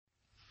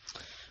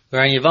We're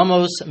on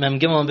Yevamos Mem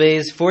Gimel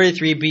Beis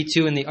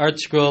 43b2 in the Art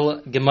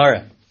Scroll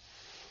Gemara.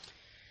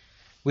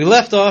 We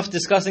left off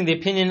discussing the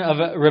opinion of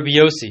Rabbi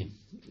Yossi.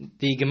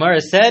 The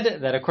Gemara said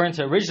that according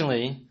to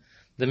originally,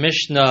 the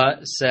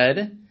Mishnah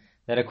said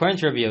that according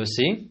to Rabbi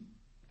Yossi,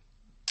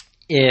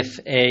 if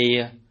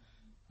a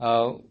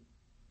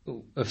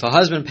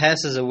husband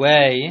passes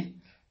away,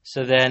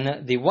 so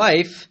then the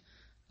wife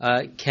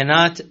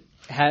cannot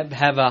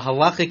have a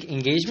halachic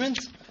engagement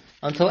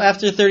until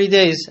after 30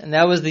 days, and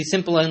that was the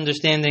simple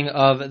understanding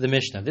of the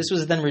Mishnah. This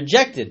was then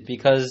rejected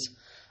because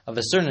of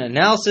a certain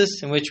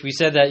analysis in which we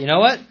said that, you know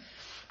what,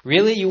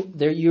 really,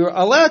 you're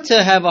allowed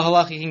to have a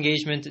halachic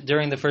engagement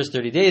during the first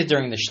 30 days,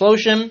 during the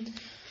shloshim.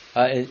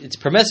 It's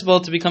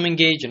permissible to become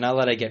engaged. You're not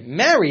allowed to get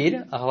married,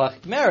 a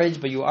halachic marriage,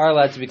 but you are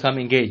allowed to become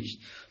engaged.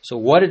 So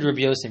what did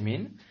Rabbi Yossi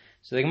mean?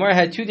 So the Gemara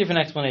had two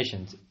different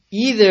explanations.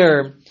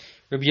 Either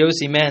Rabbi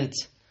Yossi meant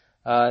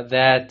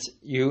that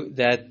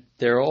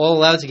they're all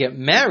allowed to get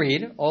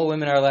married, all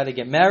women are allowed to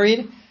get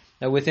married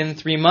within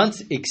 3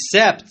 months,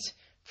 except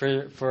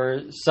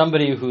for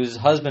somebody whose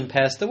husband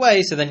passed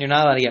away, so then you're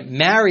not allowed to get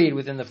married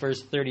within the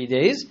first 30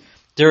 days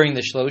during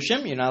the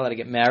shloshim. You're not allowed to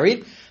get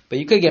married, but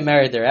you could get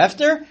married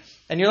thereafter,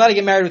 and you're allowed to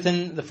get married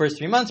within the first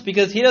 3 months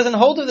because he doesn't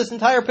hold to this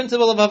entire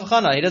principle of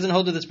Havchana. He doesn't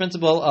hold to this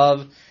principle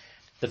of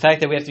the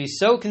fact that we have to be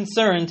so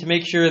concerned to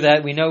make sure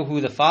that we know who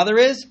the father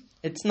is.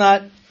 It's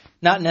not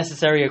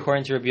necessary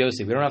according to Rabbi Yossi.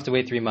 We don't have to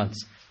wait 3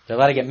 months. They're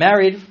allowed to get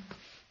married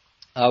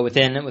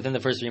within the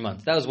first 3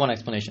 months. That was one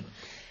explanation.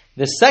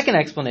 The second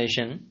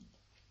explanation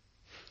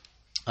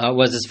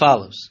was as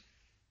follows.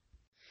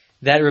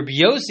 That Rabbi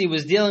Yossi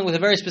was dealing with a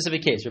very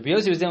specific case. Rabbi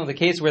Yossi was dealing with a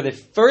case where the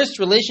first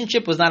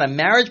relationship was not a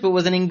marriage, but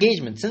was an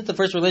engagement. Since the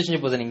first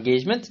relationship was an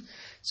engagement,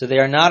 so they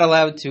are not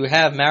allowed to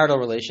have marital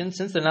relations.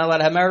 Since they're not allowed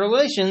to have marital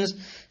relations,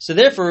 so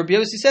therefore Rabbi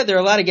Yossi said they're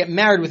allowed to get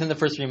married within the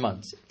first 3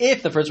 months.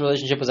 If the first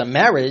relationship was a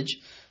marriage,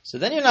 so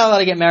then you're not allowed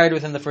to get married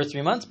within the first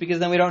 3 months because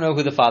then we don't know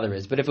who the father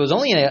is. But if it was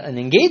only an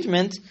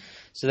engagement,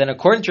 so then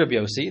according to Rabbi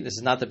Yossi, this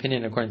is not the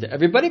opinion according to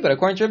everybody, but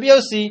according to Rabbi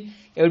Yossi,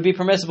 it would be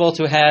permissible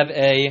to have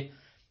a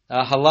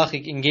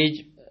halachic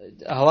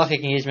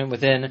engagement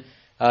within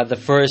the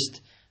first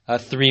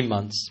 3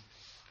 months.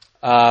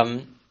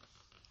 You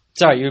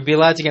would be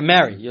allowed to get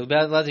married. You'll be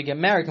allowed to get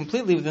married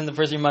completely within the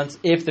first 3 months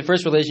if the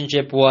first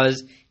relationship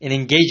was an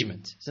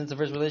engagement. Since the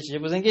first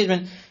relationship was an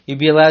engagement, you'd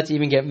be allowed to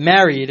even get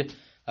married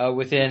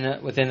within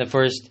the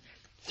first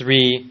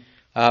 3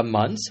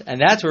 months. And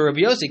that's where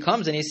Rabbi Yossi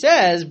comes and he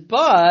says,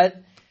 but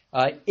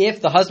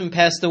if the husband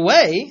passed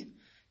away,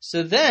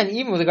 so then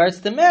even with regards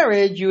to the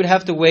marriage, you would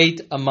have to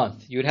wait a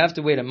month. You would have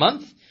to wait a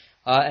month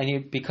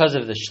because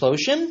of the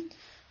shloshim,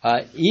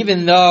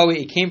 even though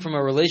it came from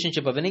a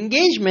relationship of an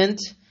engagement,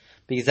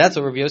 because that's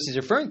what Rabbi Yossi is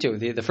referring to.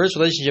 The first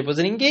relationship was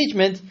an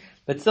engagement,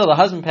 but still the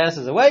husband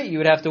passes away, you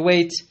would have to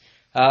wait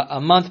a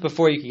month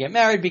before you could get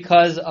married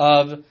because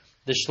of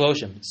the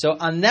shloshim. So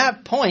on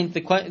that point,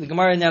 the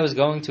Gemara now is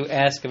going to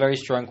ask a very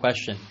strong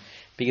question,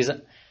 because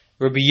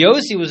Rabbi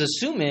Yossi was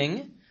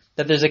assuming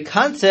that there's a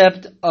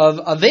concept of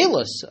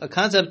avelus, a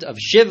concept of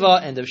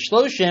shiva and of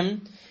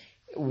shloshim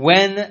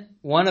when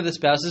one of the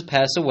spouses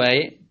pass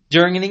away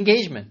during an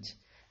engagement.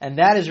 And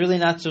that is really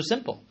not so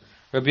simple.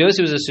 Rabbi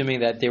Yossi was assuming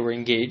that they were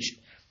engaged,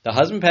 the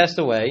husband passed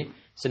away,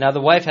 so now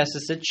the wife has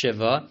to sit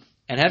shiva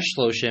and have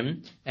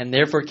shloshim, and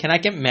therefore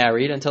cannot get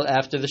married until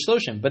after the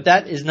shloshim. But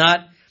that is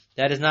not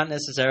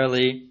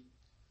necessarily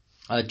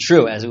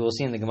true, as we will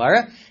see in the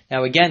Gemara.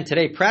 Now again,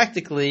 today,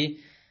 practically,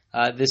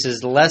 this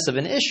is less of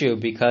an issue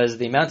because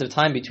the amount of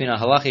time between a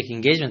halachic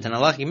engagement and a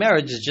halachic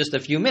marriage is just a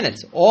few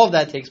minutes. All of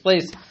that takes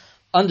place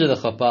under the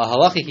chuppah. A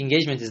halachic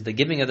engagement is the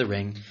giving of the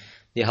ring.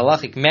 The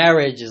halachic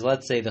marriage is,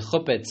 let's say, the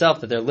chuppah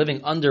itself, that they're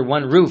living under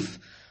one roof,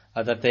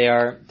 that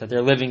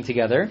they're living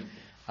together.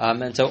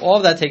 And so all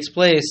of that takes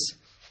place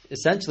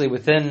essentially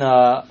within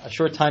a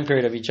short time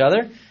period of each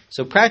other.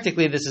 So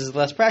practically, this is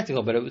less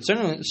practical, but it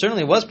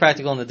certainly was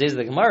practical in the days of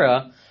the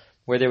Gemara,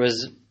 where there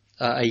was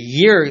a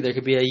year. There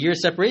could be a year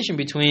separation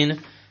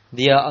between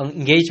the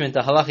engagement,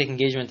 the halachic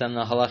engagement, and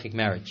the halachic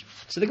marriage.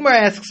 So the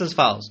Gemara asks as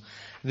follows: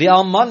 the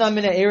almana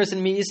mina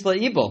erisin mi isla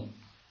ibol.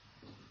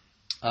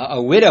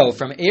 A widow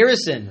from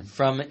erisin,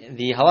 from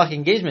the halachic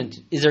engagement,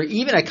 is there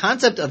even a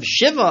concept of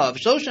shiva, of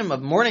shloshim,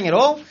 of mourning at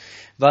all?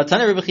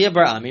 V'atana Rabbi Chia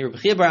bar Ami. Rabbi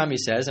Chia bar Ami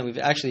says, and we've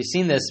actually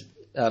seen this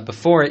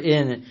before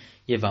in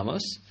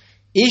Yevamos.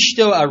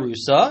 Ishto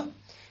arusa,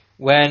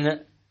 when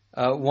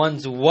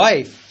one's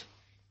wife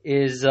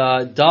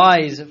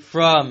dies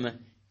from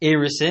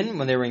erisin,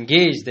 when they were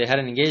engaged, they had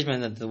an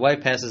engagement that the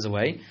wife passes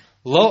away.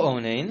 Lo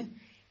onein,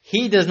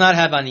 he does not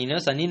have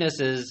aninos.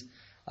 Aninos is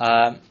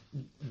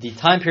the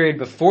time period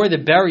before the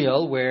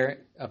burial where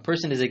a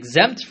person is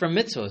exempt from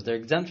mitzvos. They're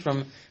exempt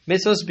from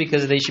mitzvos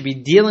because they should be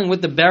dealing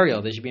with the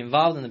burial. They should be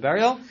involved in the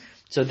burial.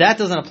 So that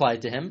doesn't apply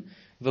to him.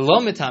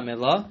 V'lo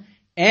mitamela.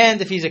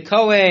 And if he's a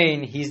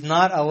Kohen, he's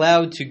not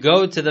allowed to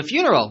go to the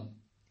funeral.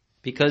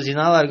 Because he's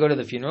not allowed to go to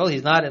the funeral.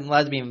 He's not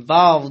allowed to be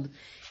involved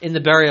in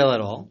the burial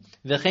at all.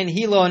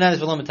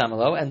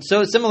 And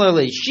so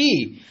similarly,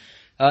 she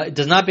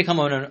does not become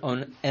an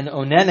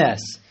onenes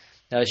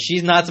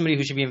She's not somebody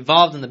who should be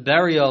involved in the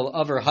burial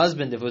of her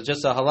husband if it was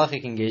just a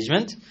halachic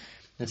engagement.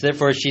 And so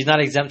therefore she's not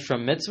exempt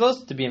from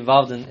mitzvos to be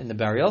involved in the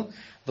burial.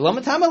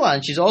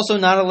 And she's also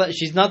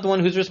she's not the one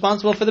who's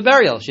responsible for the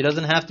burial. She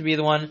doesn't have to be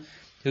the one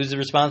who's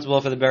responsible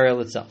for the burial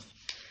itself.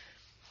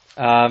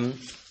 Mesa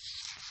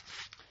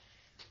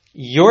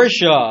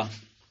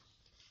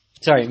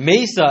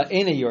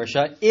Ena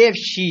Yorsha, if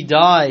she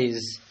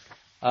dies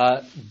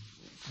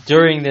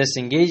during this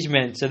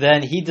engagement, so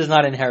then he does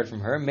not inherit from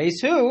her.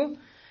 Mesu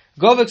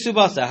Govek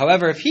Subasa.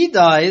 However, if he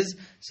dies,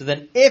 so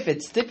then if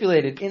it's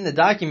stipulated in the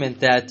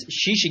document that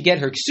she should get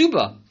her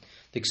ksuba,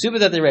 the ksuba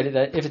that they read,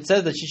 that if it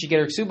says that she should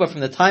get her ksuba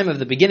from the time of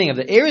the beginning of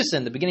the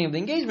erisin, the beginning of the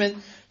engagement,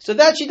 so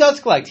that she does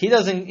collect. He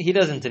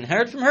doesn't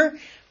inherit from her.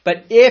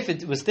 But if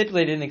it was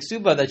stipulated in the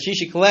ksuba that she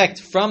should collect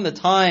from the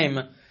time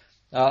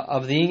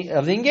of the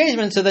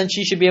engagement, so then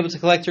she should be able to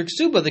collect her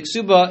ksuba. The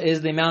ksuba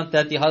is the amount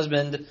that the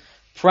husband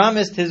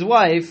promised his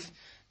wife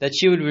that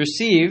she would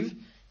receive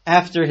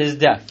after his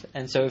death.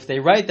 And so if they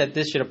write that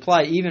this should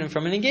apply even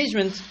from an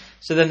engagement,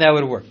 so then that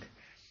would work.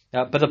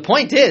 But the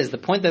point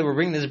that we're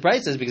bringing this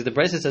brisa is because the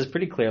brisa says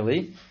pretty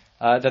clearly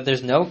that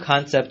there's no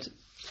concept.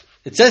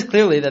 It says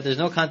clearly that there's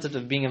no concept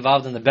of being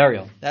involved in the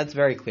burial. That's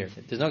very clear.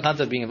 There's no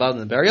concept of being involved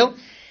in the burial,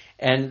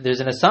 and there's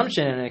an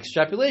assumption and an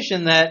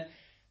extrapolation that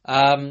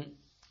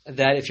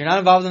if you're not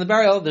involved in the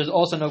burial, there's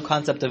also no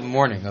concept of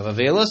mourning, of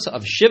avelus,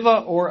 of shiva,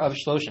 or of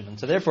shloshim. And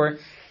so therefore,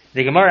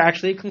 the Gemara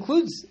actually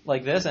concludes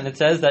like this, and it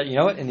says that,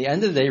 in the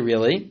end of the day,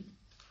 really,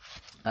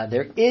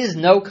 there is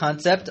no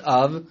concept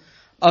of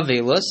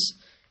avelus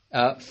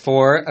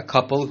for a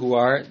couple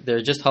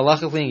they're just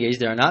halachically engaged,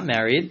 they are not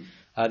married.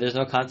 There's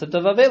no concept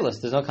of avelus,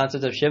 there's no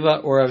concept of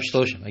shiva or of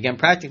shloshim. Again,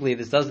 practically,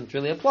 this doesn't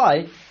really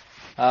apply,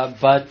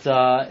 but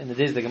in the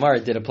days of the Gemara,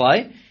 it did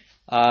apply.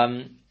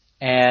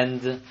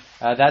 And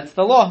that's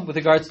the law with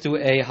regards to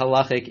a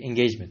halachic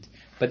engagement.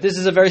 But this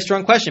is a very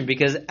strong question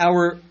because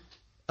our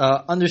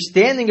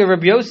understanding of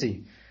Rabbi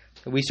Yossi,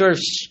 we sort of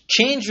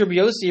changed Rabbi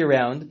Yossi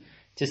around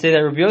to say that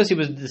Rabbi Yossi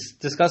was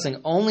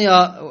discussing only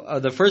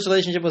the first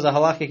relationship was a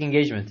halachic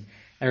engagement,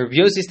 and Rabbi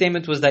Yossi's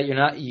statement was that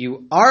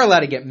you are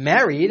allowed to get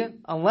married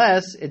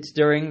unless it's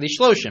during the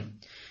shloshim.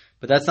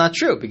 But that's not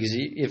true, because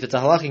if it's a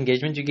halachic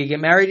engagement, you can get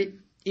married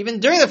even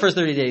during the first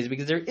 30 days,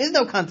 because there is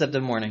no concept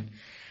of mourning.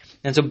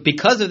 And so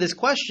because of this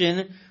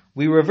question,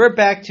 we revert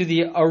back to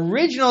the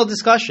original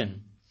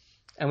discussion.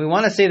 And we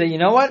want to say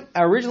that,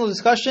 our original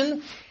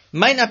discussion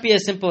might not be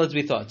as simple as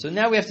we thought. So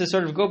now we have to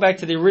sort of go back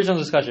to the original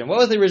discussion. What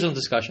was the original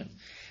discussion?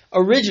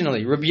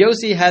 Originally, Rabbi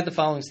Yossi had the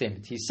following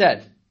statement. He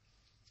said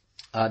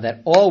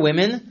that all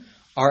women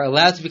are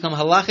allowed to become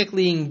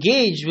halachically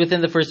engaged within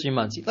the first 3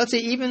 months. Let's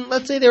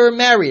say they were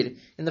married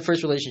in the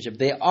first relationship.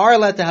 They are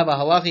allowed to have a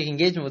halachic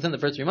engagement within the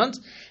first 3 months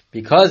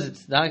because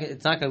it's not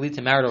going to lead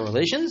to marital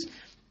relations,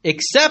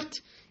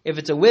 except if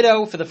it's a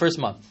widow for the first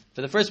month.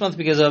 For the first month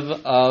because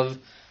of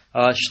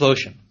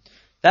shloshim.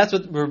 That's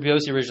what Rabbi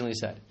Yossi originally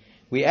said.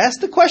 We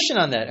asked the question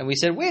on that, and we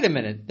said, wait a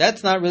minute,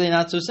 that's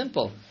not so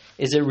simple.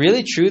 Is it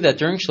really true that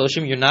during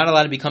shloshim you're not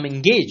allowed to become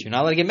engaged? You're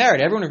not allowed to get married.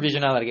 Everyone agrees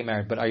you're not allowed to get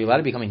married, but are you allowed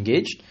to become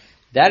engaged?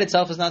 That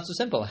itself is not so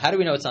simple. How do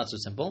we know it's not so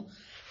simple?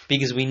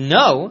 Because we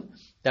know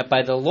that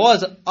by the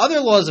other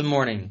laws of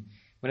mourning,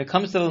 when it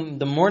comes to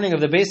the mourning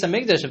of the Beis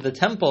HaMikdash, of the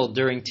temple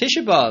during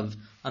Tisha B'Av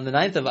on the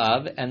 9th of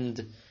Av,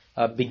 and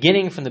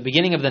beginning from the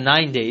beginning of the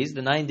 9 days,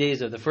 the 9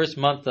 days of the first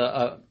month,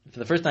 for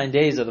the first 9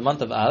 days of the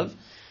month of Av,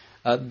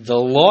 the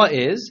law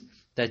is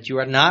that you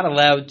are not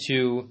allowed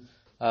to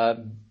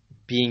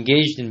be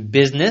engaged in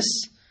business,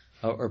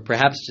 or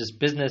perhaps just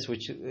business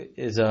which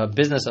is a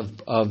business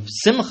of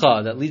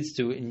simcha that leads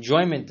to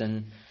enjoyment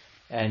and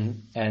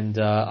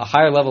a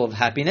higher level of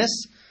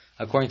happiness,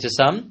 according to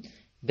some.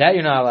 That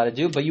you're not allowed to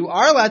do, but you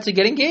are allowed to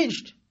get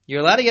engaged. You're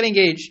allowed to get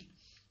engaged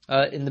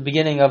in the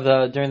beginning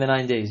during the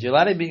 9 days. You're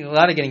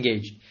allowed to get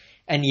engaged.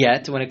 And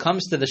yet, when it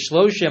comes to the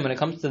shloshim, when it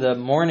comes to the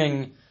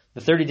mourning,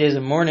 the 30 days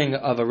of mourning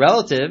of a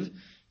relative,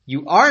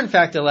 you are in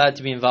fact allowed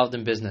to be involved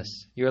in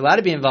business. You're allowed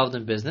to be involved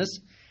in business.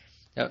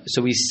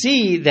 So we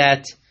see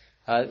that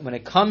when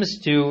it comes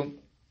to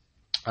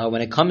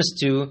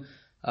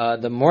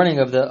the mourning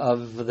of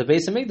the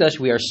Beis HaMikdash,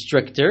 we are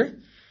stricter,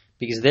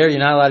 because there you're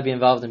not allowed to be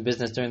involved in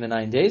business during the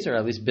 9 days, or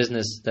at least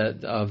business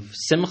of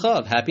simcha,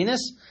 of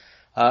happiness,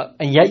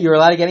 and yet you're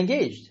allowed to get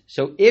engaged.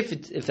 So if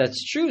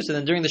that's true, so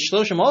then during the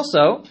shloshim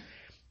also,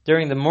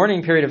 during the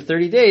mourning period of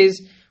 30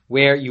 days,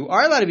 where you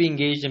are allowed to be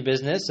engaged in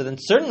business, so then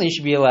certainly you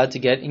should be allowed to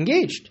get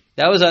engaged.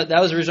 That was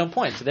the original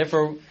point. So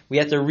therefore, we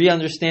have to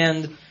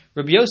re-understand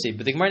Rabbi Yossi.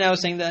 But the Gemara now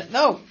is saying that,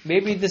 no,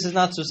 maybe this is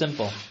not so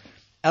simple.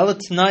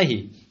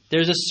 Elatznahi.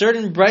 There's a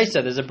certain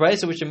brisa. There's a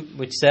brisa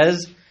which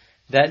says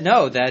that,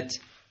 no, that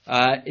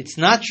it's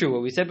not true.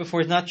 What we said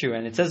before is not true.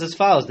 And it says as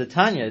follows. The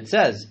Tanya, it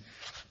says,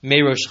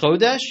 Me Rosh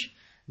Chodesh,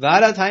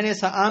 V'adat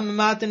Haines Ha'am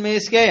Matin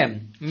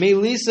Me'eskeim.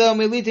 Melisa,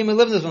 Meliti,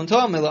 Melivnas,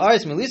 Vantoa,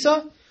 Mela'aris,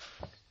 Melisa.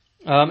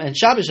 And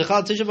Shabbos,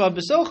 Shechal, Tisha B'Av,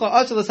 Besocha,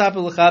 Atzal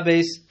L'Sapel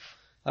L'Chabes,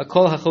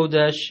 Kol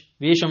HaChodesh,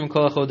 V'yishom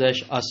Kol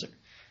HaChodesh, Aser.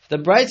 The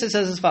brisa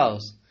says as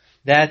follows,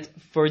 that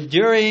for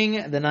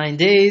during the 9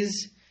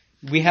 days,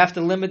 we have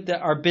to limit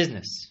our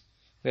business.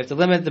 We have to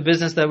limit the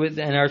business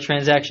and our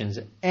transactions.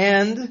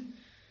 And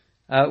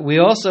we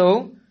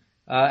also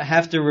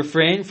have to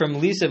refrain from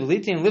lisa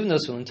v'liti and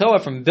livnos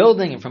v'lintoa, from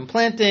building and from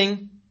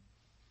planting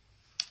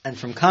and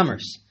from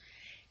commerce.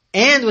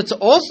 And what's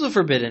also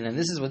forbidden, and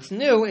this is what's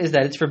new, is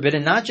that it's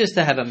forbidden not just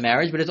to have a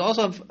marriage, but it's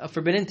also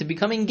forbidden to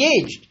become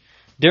engaged.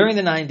 During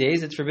the 9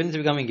 days, it's forbidden to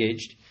become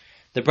engaged.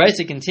 The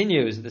Brisa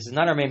continues, this is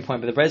not our main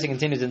point, but the Brisa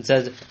continues and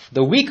says,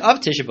 the week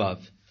of Tisha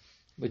B'Av,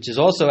 which is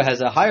also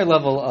has a higher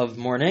level of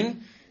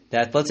mourning,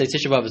 that let's say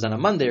Tisha B'Av is on a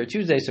Monday or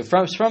Tuesday, so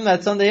from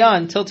that Sunday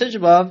on till Tisha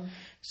B'Av,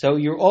 so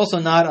you're also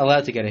not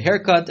allowed to get a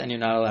haircut, and you're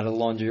not allowed to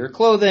launder your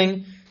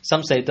clothing.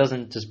 Some say it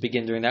doesn't just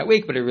begin during that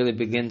week, but it really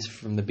begins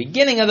from the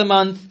beginning of the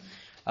month.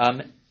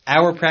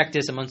 Our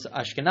practice amongst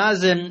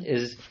Ashkenazim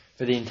is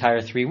for the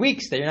entire 3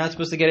 weeks that you're not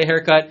supposed to get a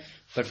haircut,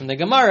 but from the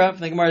Gemara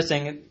is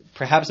saying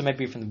perhaps it might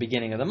be from the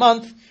beginning of the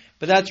month,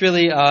 but that's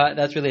really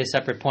a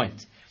separate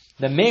point.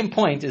 The main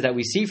point is that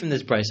we see from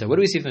this brisa. What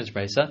do we see from this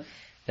brisa?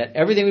 That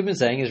everything we've been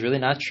saying is really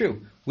not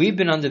true. We've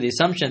been under the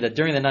assumption that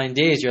during the 9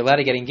 days you're allowed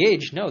to get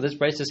engaged. No, this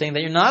brisa is saying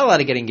that you're not allowed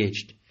to get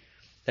engaged.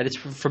 That it's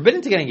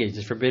forbidden to get engaged.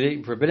 It's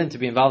forbidden to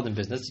be involved in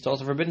business. It's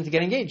also forbidden to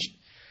get engaged.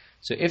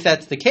 So if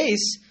that's the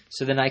case,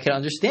 so then I can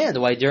understand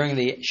why during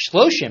the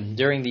shloshim,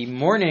 during the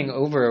mourning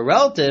over a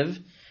relative,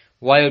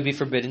 why it would be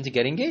forbidden to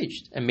get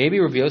engaged. And maybe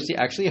Rabbi Yossi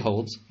actually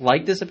holds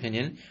like this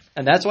opinion,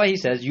 and that's why he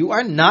says you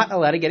are not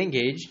allowed to get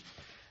engaged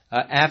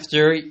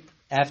after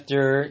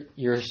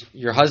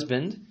your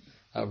husband.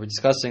 We're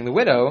discussing the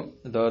widow,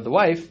 the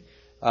wife,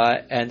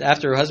 and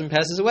after her husband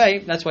passes away.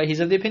 That's why he's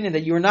of the opinion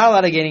that you are not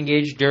allowed to get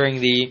engaged during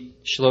the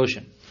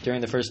shloshim,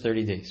 during the first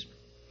 30 days.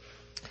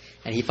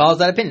 And he follows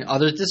that opinion.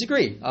 Others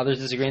disagree. Others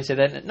disagree and say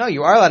that, no,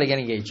 you are allowed to get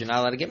engaged. You're not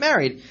allowed to get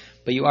married,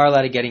 but you are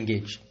allowed to get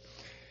engaged.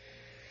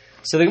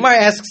 So the Gemara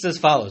asks as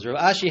follows. Rav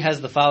Ashi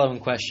has the following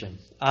question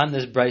on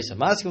this brisa.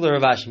 Maskil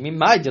Rav Ashi,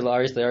 mimai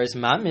dilaris le'aris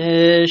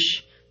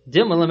mamish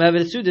dilma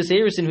lemevet sudis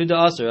erisin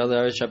huda aser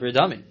le'aris shapir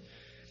dami.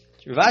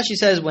 Rav Ashi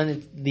says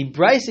when the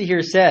brisa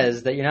here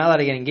says that you're not allowed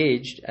to get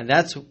engaged, and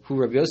that's who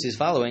Rabbi Yossi is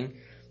following,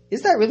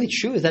 is that really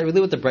true? Is that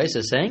really what the brisa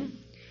is saying?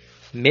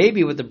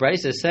 Maybe what the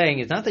brisa is saying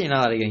is not that you're not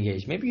allowed to get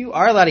engaged. Maybe you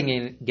are allowed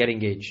to get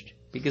engaged,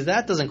 because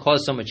that doesn't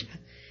cause so much,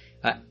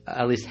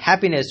 at least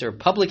happiness or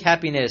public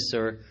happiness,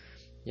 or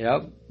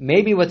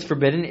maybe what's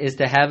forbidden is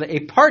to have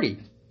a party,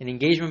 an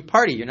engagement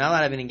party. You're not allowed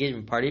to have an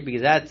engagement party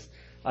because that's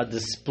a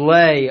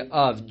display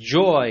of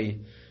joy,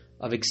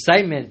 of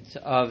excitement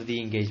of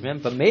the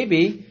engagement. But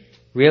maybe,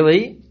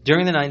 really,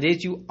 during the 9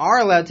 days, you are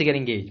allowed to get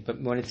engaged.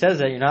 But when it says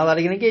that you're not allowed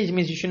to get engaged, it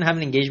means you shouldn't have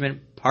an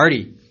engagement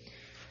party.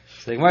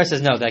 So the Gemara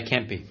says, no, that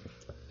can't be.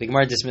 The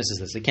Gemara dismisses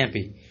this. It can't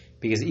be.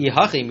 Because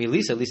Ihachi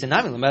milisa lisa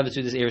nami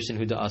l'mavetu this erisin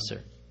huda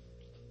aser.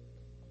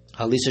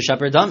 Halisa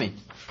shaper dami.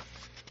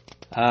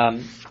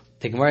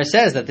 The Gemara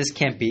says that this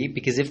can't be,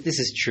 because if this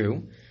is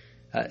true,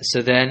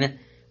 so then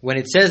when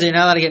it says that you're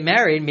not allowed to get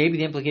married, maybe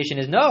the implication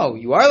is, no,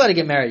 you are allowed to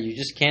get married. You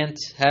just can't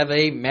have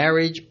a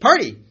marriage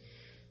party.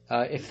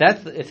 If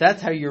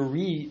that's how you're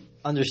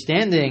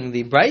understanding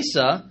the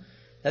brisa,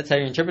 that's how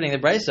you're interpreting the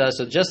brisa.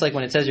 So just like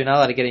when it says you're not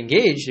allowed to get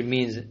engaged, it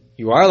means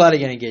you are allowed to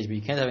get engaged, but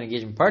you can't have an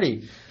engagement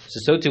party.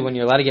 So too, when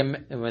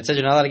when it says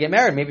you're not allowed to get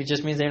married, maybe it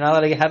just means that you're not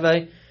allowed to have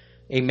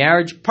a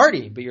marriage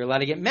party, but you're allowed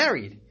to get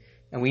married.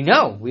 And we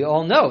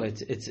all know,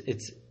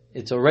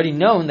 it's already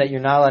known that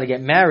you're not allowed to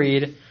get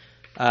married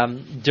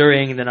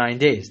during the 9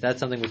 days. That's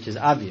something which is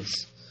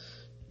obvious.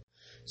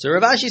 So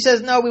Rav Ashi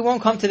says, no, we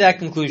won't come to that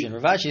conclusion.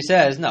 Rav Ashi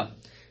says, no.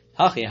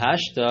 Hachi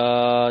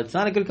hashta, it's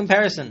not a good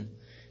comparison.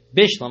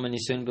 Bishlam and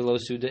Yisun below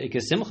Suda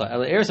ikasimcha.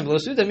 Ela ersim below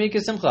Suda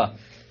mikasimcha.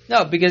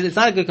 No, because it's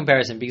not a good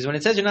comparison. Because when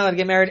it says you're not allowed to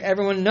get married,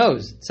 everyone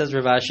knows. It says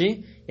Rav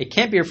Ashi, it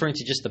can't be referring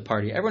to just the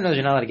party. Everyone knows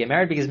you're not allowed to get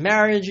married because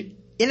marriage,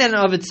 in and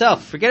of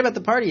itself, forget about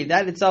the party,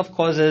 that itself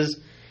causes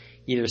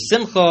either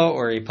simcha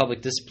or a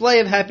public display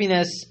of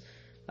happiness,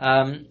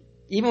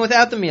 even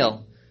without the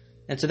meal.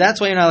 And so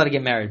that's why you're not allowed to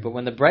get married. But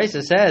when the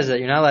brisa says that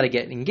you're not allowed to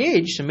get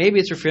engaged, so maybe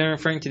it's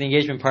referring to the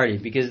engagement party,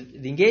 because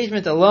the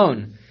engagement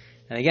alone,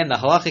 and again, the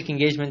halachic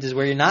engagement is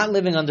where you're not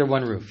living under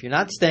one roof. You're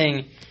not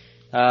staying,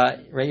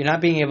 right? You're not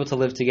being able to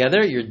live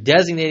together. You're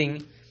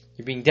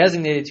being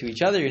designated to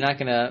each other. You're not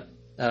gonna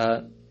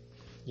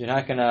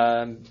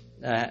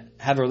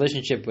have a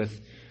relationship with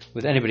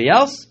anybody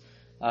else.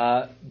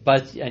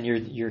 And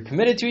you're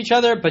committed to each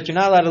other, but you're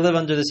not allowed to live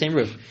under the same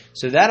roof.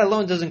 So that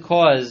alone doesn't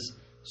cause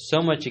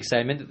so much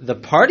excitement. The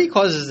party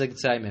causes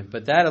excitement,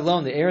 but that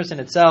alone, the eros in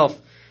itself,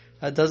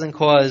 doesn't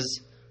cause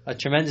a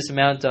tremendous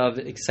amount of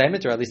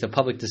excitement, or at least a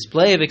public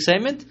display of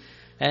excitement.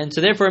 And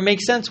so therefore it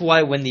makes sense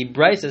why when the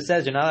brisa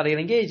says you're not allowed to get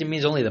engaged, it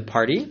means only the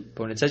party.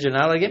 But when it says you're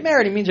not allowed to get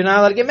married, it means you're not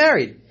allowed to get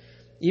married,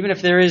 even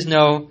if there is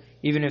no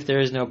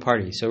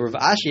party. So Rav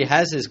Ashi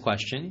has his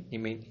question. He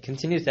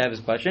continues to have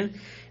his question,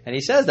 and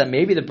he says that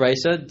maybe the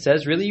brisa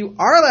says really you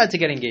are allowed to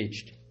get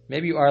engaged.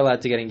 Maybe you are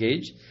allowed to get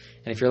engaged,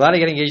 and if you're allowed to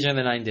get engaged during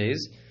the 9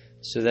 days,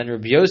 so then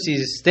Rabbi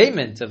Yossi's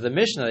statement of the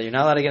Mishnah that you're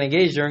not allowed to get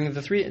engaged during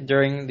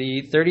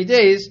the 30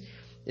 days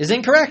is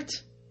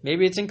incorrect.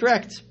 Maybe it's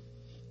incorrect.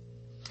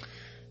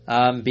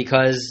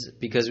 because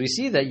we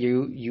see that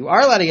you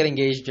are allowed to get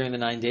engaged during the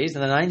 9 days,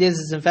 and the 9 days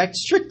is in fact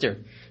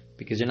stricter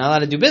because you're not allowed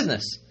to do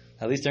business,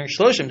 at least during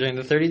Shloshim, during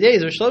the 30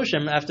 days of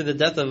Shloshim after the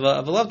death of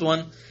a loved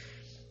one.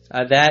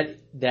 That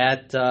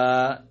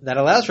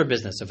allows for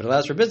business. If it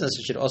allows for business,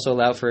 it should also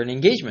allow for an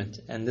engagement.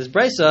 And this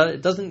brisa,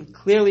 it doesn't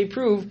clearly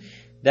prove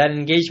that an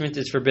engagement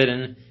is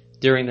forbidden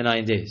during the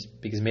 9 days,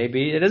 because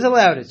maybe it is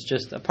allowed. It's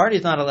just a party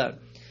is not allowed.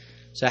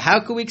 So how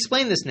could we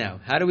explain this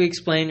now? How do we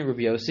explain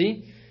Rabbi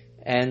Yossi?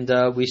 And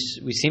we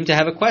seem to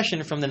have a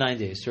question from the 9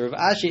 days. So Rav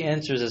Ashi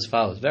answers as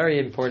follows. Very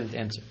important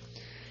answer.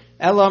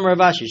 Rav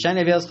Ashi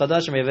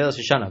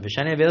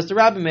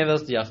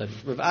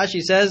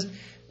says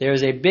there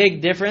is a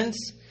big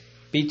difference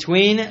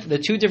between the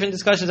two different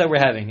discussions that we're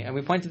having. And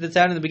we pointed this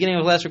out in the beginning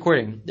of the last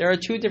recording. There are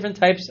two different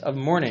types of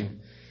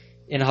mourning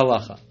in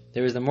halacha.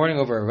 There is the mourning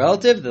over a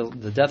relative,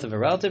 the death of a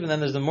relative, and then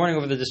there's the mourning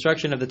over the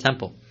destruction of the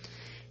temple.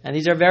 And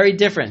these are very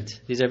different.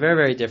 These are very,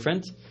 very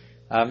different.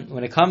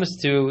 When it comes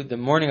to the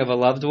mourning of a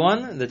loved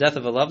one, the death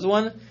of a loved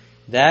one,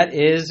 that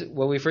is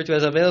what we refer to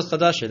as Avelos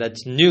Chadasha.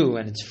 That's new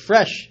and it's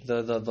fresh.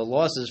 The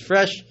loss is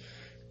fresh.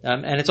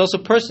 And it's also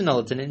personal.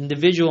 It's an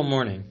individual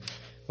mourning.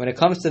 When it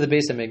comes to the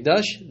Beis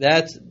HaMikdash,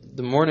 that's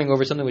the mourning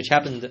over something which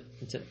happened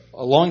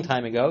a long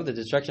time ago, the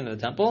destruction of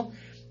the temple,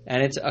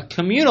 and it's a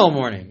communal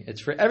mourning. It's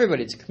for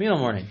everybody. It's a communal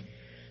mourning.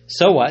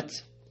 So what?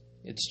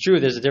 It's true,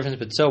 there's a difference,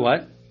 but so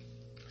what?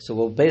 So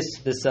we'll base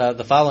this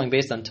the following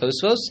based on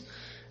Tosfos.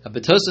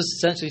 But Tosfos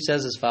essentially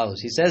says as follows.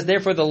 He says,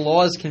 therefore, the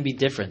laws can be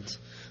different.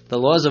 The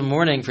laws of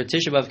mourning for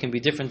Tisha B'Av can be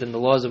different than the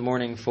laws of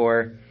mourning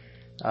for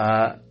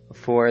the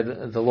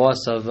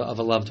loss of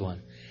a loved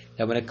one.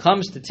 Now, when it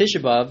comes to Tisha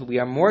B'Av, we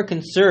are more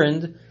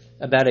concerned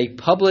about a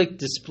public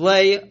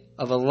display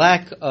of a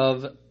lack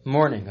of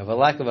mourning, of a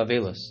lack of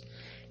avelos.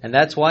 And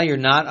that's why you're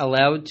not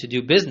allowed to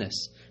do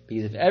business.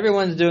 Because if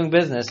everyone's doing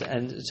business,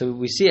 and so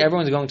we see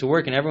everyone's going to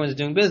work and everyone's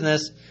doing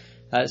business,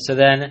 so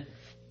then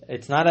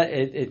it's not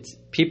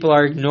people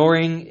are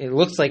ignoring, it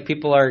looks like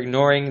people are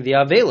ignoring the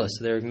avelos.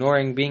 They're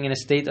ignoring being in a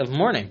state of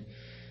mourning.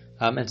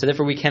 And so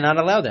therefore we cannot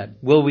allow that.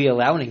 Will we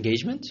allow an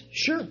engagement?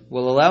 Sure,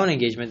 we'll allow an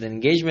engagement. An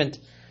engagement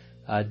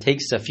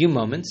takes a few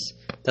moments,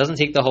 doesn't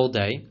take the whole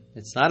day.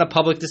 It's not a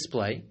public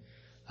display.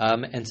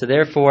 And so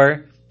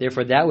therefore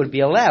that would be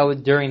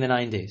allowed during the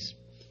 9 days.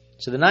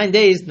 So the 9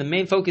 days, the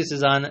main focus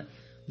is on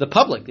the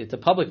public. It's a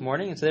public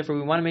mourning, and so therefore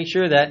we want to make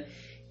sure that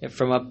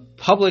from a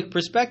public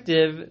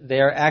perspective, they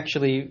are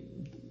actually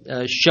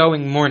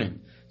showing mourning.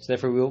 So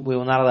therefore we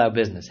will not allow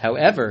business.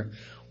 However,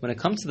 when it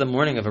comes to the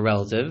mourning of a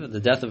relative, the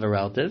death of a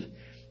relative,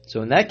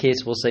 so in that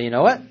case we'll say, you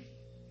know what?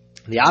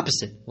 The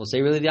opposite. We'll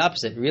say really the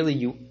opposite. Really,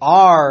 you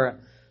are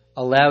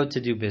allowed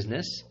to do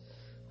business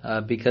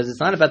because it's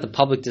not about the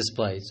public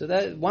display. So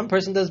that one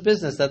person does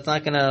business, that's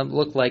not going to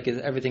look like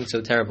everything's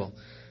so terrible.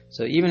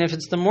 So even if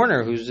it's the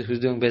mourner who's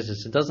doing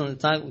business,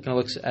 it's not going to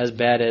look as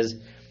bad as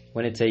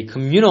when it's a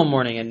communal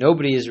mourning and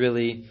nobody is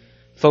really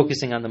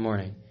focusing on the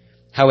mourning.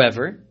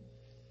 However,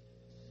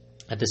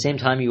 at the same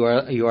time, you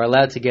are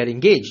allowed to get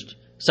engaged.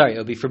 Sorry, it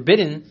will be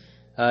forbidden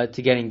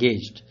to get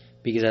engaged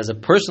because as a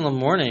personal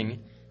mourning,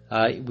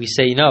 we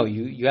say no.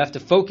 You have to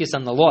focus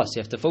on the loss.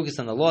 You have to focus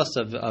on the loss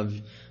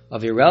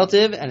of your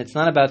relative, and it's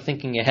not about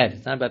thinking ahead.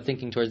 It's not about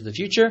thinking towards the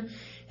future,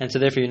 and so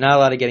therefore you're not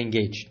allowed to get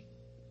engaged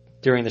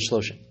during the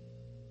Shloshim.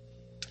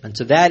 And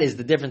so that is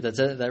the difference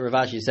that Rav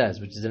Ashi says,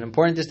 which is an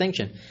important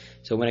distinction.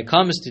 So when it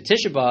comes to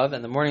Tisha B'Av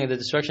and the morning of the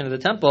destruction of the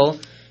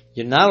temple,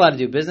 you're not allowed to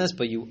do business,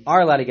 but you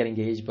are allowed to get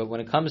engaged. But when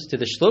it comes to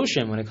the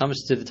Shloshim, when it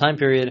comes to the time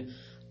period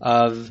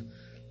of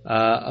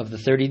the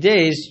 30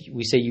 days,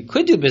 we say you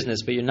could do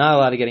business, but you're not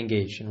allowed to get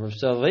engaged. And Rav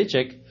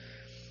Soloveitchik,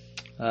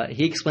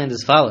 he explained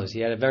as follows.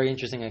 He had a very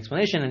interesting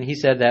explanation, and he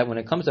said that when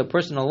it comes to a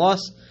personal loss,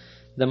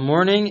 the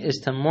mourning is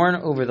to mourn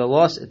over the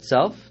loss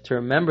itself, to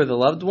remember the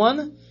loved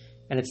one,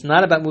 and it's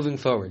not about moving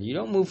forward. You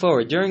don't move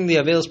forward. During the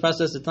Avelos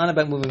process, it's not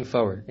about moving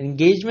forward.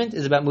 Engagement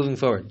is about moving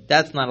forward.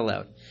 That's not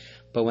allowed.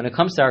 But when it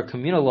comes to our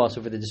communal loss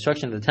over the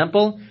destruction of the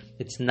temple,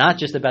 it's not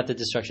just about the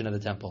destruction of the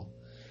temple.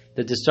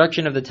 The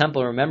destruction of the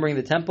temple, remembering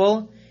the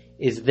temple,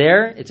 is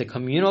there. It's a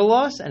communal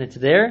loss, and it's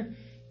there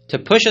to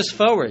push us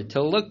forward,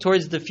 to look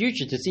towards the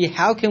future, to see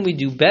how can we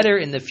do better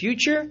in the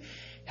future,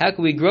 how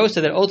can we grow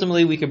so that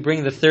ultimately we can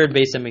bring the third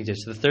Beis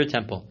HaMikdash, the third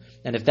temple.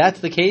 And if that's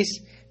the case,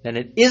 then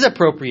it is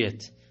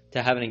appropriate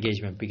to have an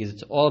engagement because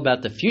it's all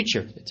about the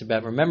future. It's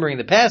about remembering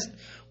the past,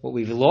 what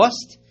we've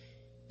lost,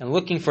 and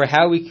looking for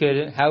how we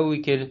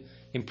could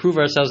improve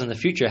ourselves in the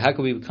future. How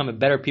can we become a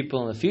better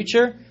people in the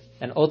future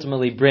and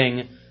ultimately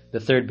bring the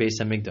third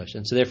Beis HaMikdash?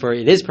 And so therefore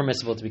it is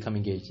permissible to become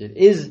engaged. It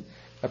is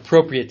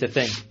appropriate to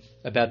think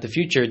about the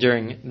future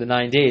during the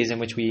 9 days in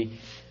which we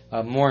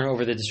mourn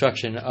over the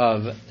destruction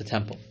of the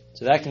temple.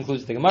 So that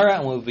concludes the Gemara,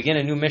 and we'll begin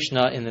a new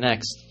Mishnah in the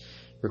next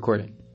recording.